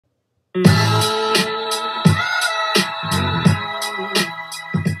So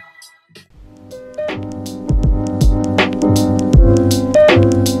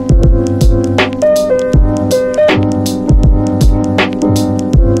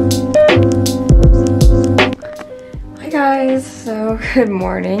good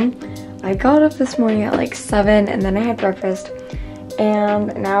morning. I got up this morning at like 7 and then I had breakfast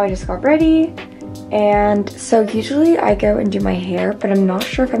and now I just got ready. And so usually I go and do my hair, but I'm not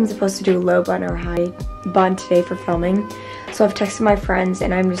sure if I'm supposed to do a low bun or high bun today for filming. So I've texted my friends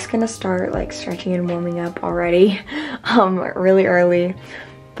and I'm just gonna start like stretching and warming up already really early,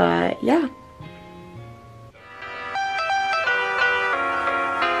 but yeah.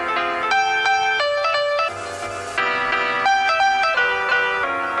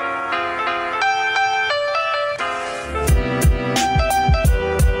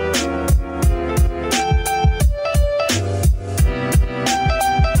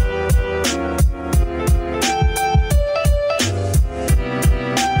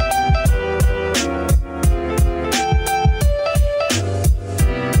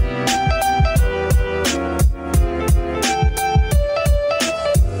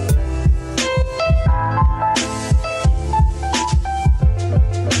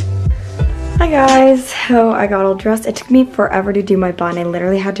 Hi guys, so I got all dressed. It took me forever to do my bun. I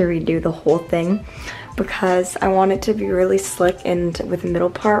literally had to redo the whole thing because I want it to be really slick and with the middle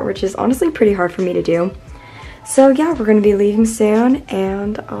part, which is honestly pretty hard for me to do. So yeah, we're gonna be leaving soon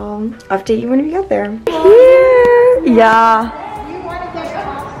and I'll update you when we get there. Yeah. You want to get a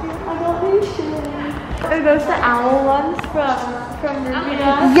costume? I know you should. Are those the owl ones from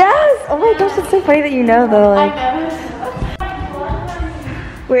Rubia? Yes! Oh my gosh, it's so funny that you know though. Like, I know.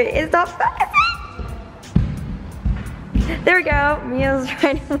 wait, is that focusing? There we go. Mia's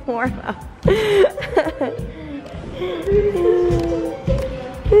trying to warm up.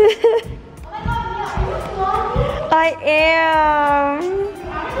 I am.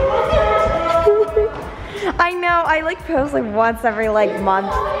 I know. I like post like once every like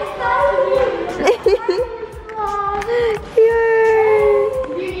month. Yay!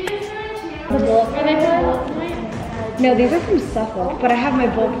 The bullet point I put? No, these are from Suffolk, but I have my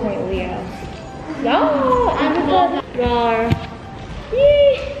bullet point Leo. No, I'm a bullet. Rar.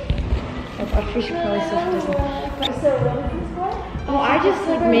 Yee. Oh, we should probably switch this. So what is this for? Oh, I just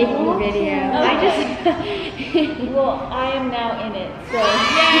like making a video. I just. Well, I am now in it, so.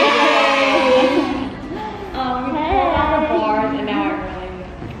 We pulled out the bars and now I really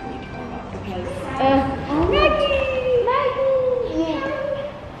need to warm up because. Maggie!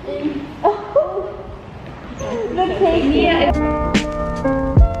 Oh. The cake. Yeah.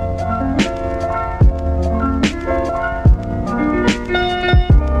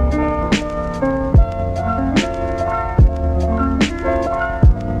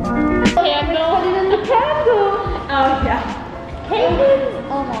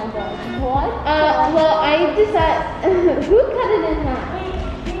 Oh my god. What? Well, I decided. Who cut it in half? Wait,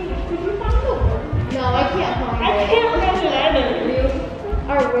 did you find the word? No, I can't find it. I can't remember that either.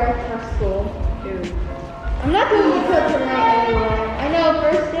 Our work for school. Dude. I'm not going to put tonight anywhere. I know,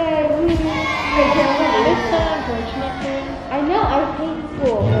 first day. It's so unfortunate. I know, I hate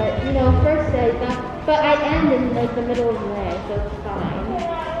school, but you know, first day. But I end in like the middle of May, so it's fine.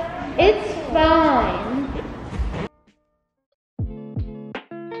 It's fine.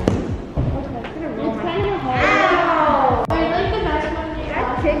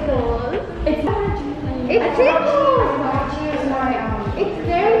 It tickles! It's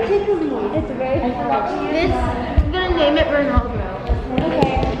very tickly. It's very fun. This, I'm gonna name it Ronaldo.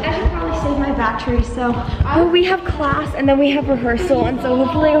 Okay, I should probably save my battery. So, well, we have class and then we have rehearsal, and so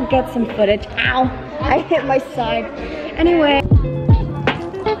hopefully I'll get some footage. Ow! I hit my side. Anyway.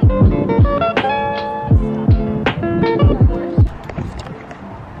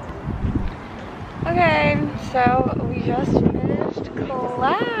 Okay, so we just finished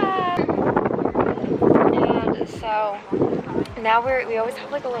class. And so now we always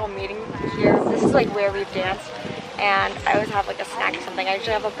have like a little meeting here. This is like where we've danced, and I always have like a snack or something. I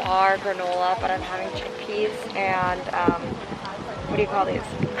usually have a bar, granola, but I'm having chickpeas and what do you call these?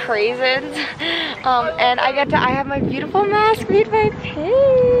 Craisins. And I have my beautiful mask made by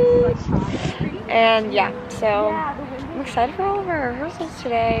Paige. And yeah, so I'm excited for all of our rehearsals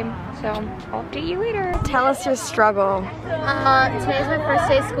today. So I'll update you later. Tell us your struggle. Today's my first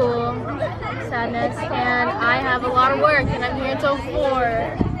day of school, sadness, and I have a lot of work and I'm here until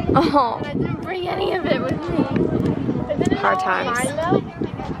 4. Oh. I didn't bring any of it with me. Hard times.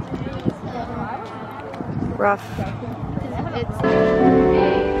 Rough.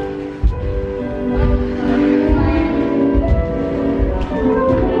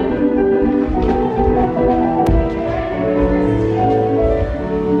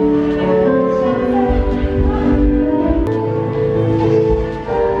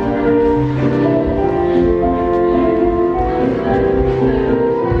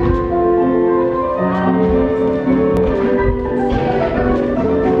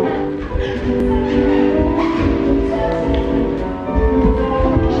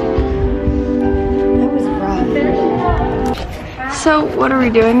 So what are we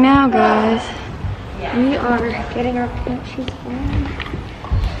doing now, guys? We are getting our paint shoes on.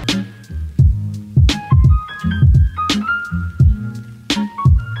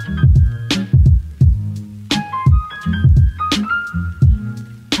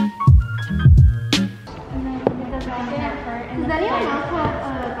 Does anyone else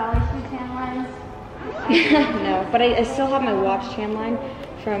have ballet shoe tan lines? No, but I still have my watch tan line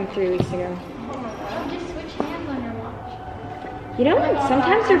from 3 weeks ago. Just switch hands on your watch. You know,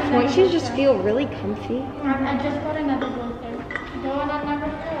 sometimes their point shoes just feel really comfy. I just bought another blister. Going on number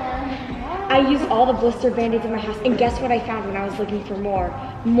 4. I use all the blister band-aids in my house, and guess what I found when I was looking for more?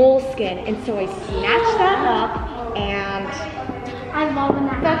 Moleskin, and so I snatched that up, and I love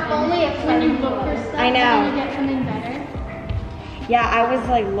that. That's only if when you look for stuff. I know. You get something better. Yeah, I was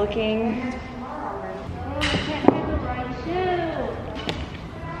like looking. Can't do the right shoe.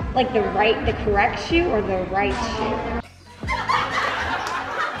 Like the correct shoe or the right shoe?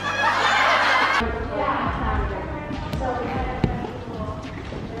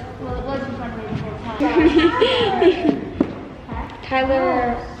 Well, it wasn't fun waiting for time.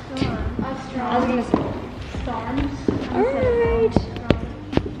 Tyler, I was gonna say. Storms. Alright.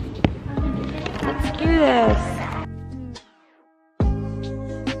 Let's do this.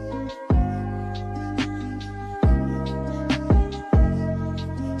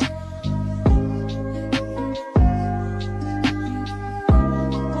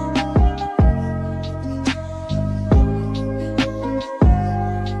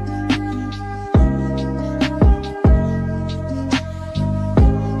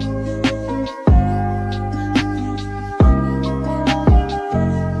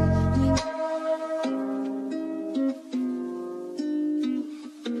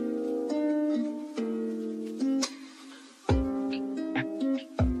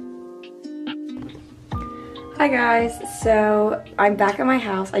 Hi guys, so I'm back at my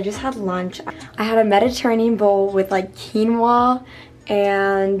house. I just had lunch. I had a Mediterranean bowl with like quinoa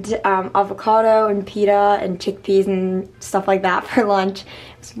and avocado and pita and chickpeas and stuff like that for lunch.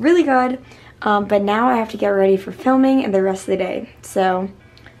 It was really good, but now I have to get ready for filming and the rest of the day. So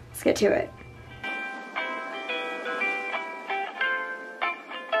let's get to it.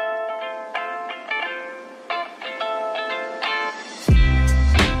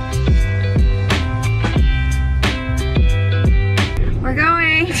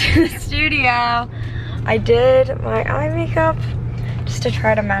 To the studio. I did my eye makeup just to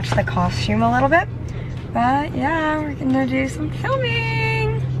try to match the costume a little bit, but yeah, we're gonna do some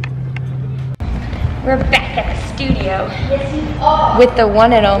filming. We're back at the studio. Yes, you are. With the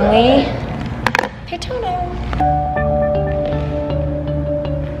one and only Pitono.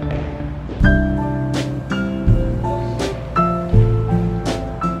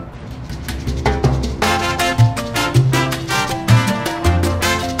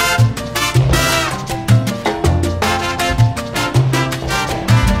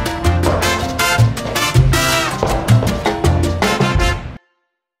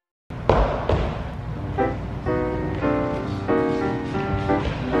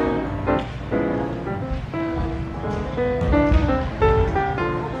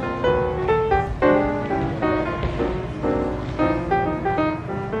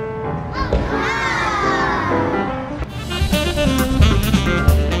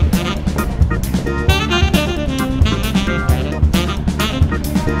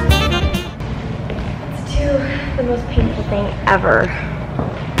 The most painful thing ever.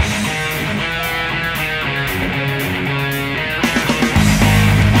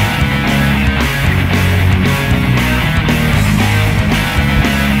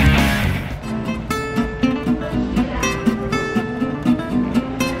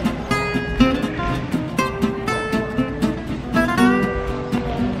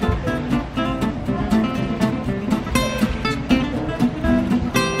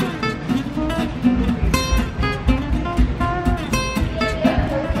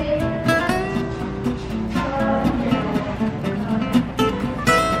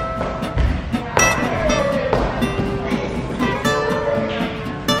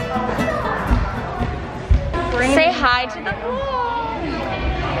 Say hi to the vlog.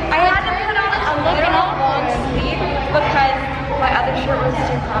 I had to put on a little long sleeve because my other shirt was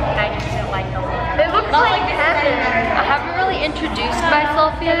too cropped and I just didn't like the look. It looks like heaven. I haven't really introduced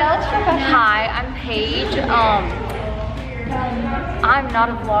myself yet. Hi, I'm Paige. I'm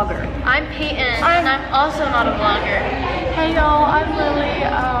not a vlogger. I'm Peyton, and I'm also not a vlogger. Hey y'all, I'm Lily.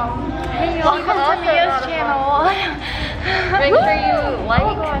 Hey, Welcome to Mia's channel. Make sure you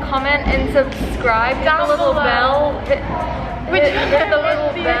like, comment, and subscribe. Hit the little bell. Hit the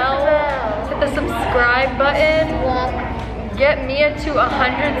little bell. Hit the subscribe button. get Mia to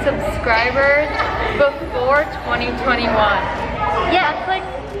 100 subscribers before 2021. Yeah, it's like,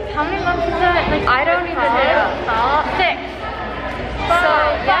 how many months is that? Like, I don't even know. 6. So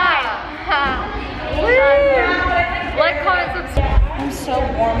yeah. Like, comment, subscribe. I'm so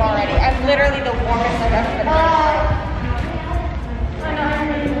warm already. I'm literally the warmest I've ever been.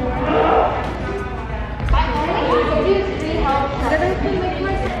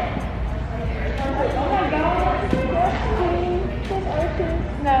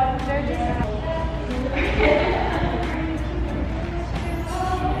 No, they're just...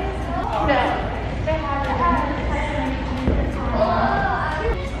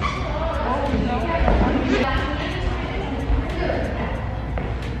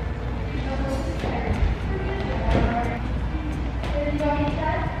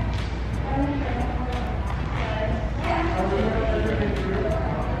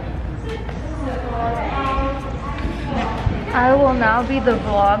 I will now be the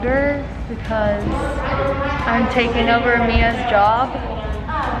vlogger because I'm taking over Mia's job.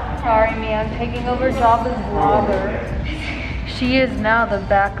 Sorry, Mia, I'm taking over job as vlogger. She is now the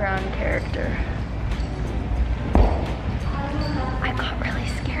background character. I got really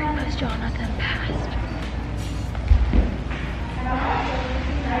scared because Jonathan passed.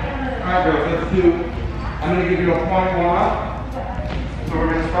 Alright girls, let's do, I'm going to give you a point one. So we're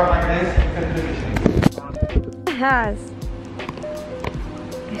going to start like this. It has.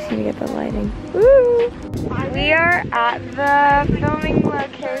 I just need to get the lighting. Woo! We are at the filming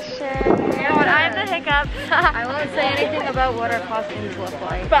location. You know what, I have the hiccups. I won't say anything about what our costumes look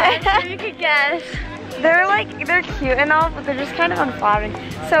like. But I'm sure you could guess. They're cute and all, but they're just kind of unflattering.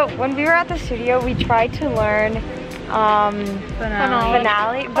 So when we were at the studio, we tried to learn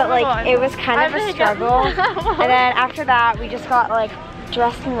finale, but like it was kind of a struggle. And then after that, we just got like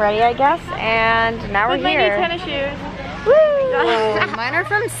dressed and ready, I guess, and now we're here. My new tennis shoes. Woo! Mine are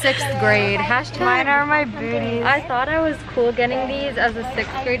from 6th grade. Hashtag. Mine are my booties. I thought I was cool getting these as a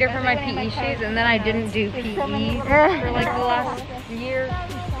 6th grader for my PE shoes, and then I didn't do PE for like the last year.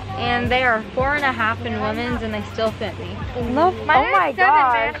 And they are 4.5 in women's, and they still fit me. Love. Oh my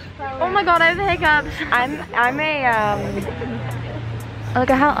gosh. Oh my god, I have the hiccups. I'm a Look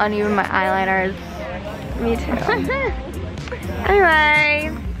at how uneven my eyeliner is. Me too. Anyway,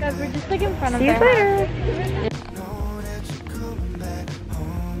 Guys, we're just like in front of see you their house. later.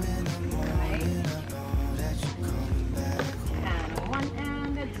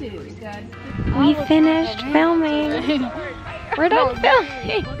 We finished filming. We're done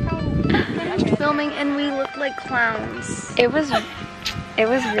filming. Filming, and we look like clowns. It was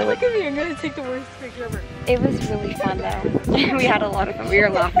really. Look at me, I'm gonna take the worst picture ever. It was really fun though. We had a lot of fun. We were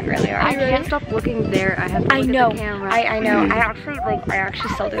laughing really hard. I can't stop looking there. I have to look at the camera. I know. I actually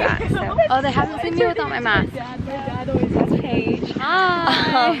still do that. So. Oh, they haven't seen me without my mask. That's Paige.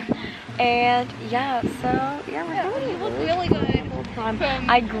 Hi. And yeah, so yeah, we're having You look really good.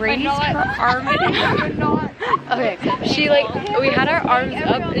 I grazed her armpit. Okay, she like, we had our arms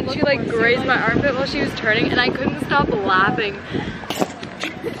up and she like grazed my armpit while she was turning, and I couldn't stop laughing.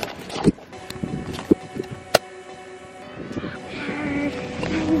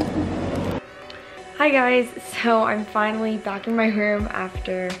 Hi guys, so I'm finally back in my room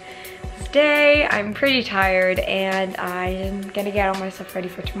after this day. I'm pretty tired and I'm gonna get all my stuff ready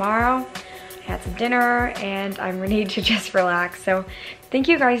for tomorrow. I had some dinner and I'm ready to just relax. So thank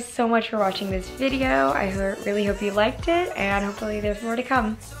you guys so much for watching this video. I really hope you liked it, and hopefully there's more to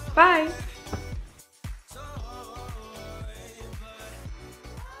come. Bye!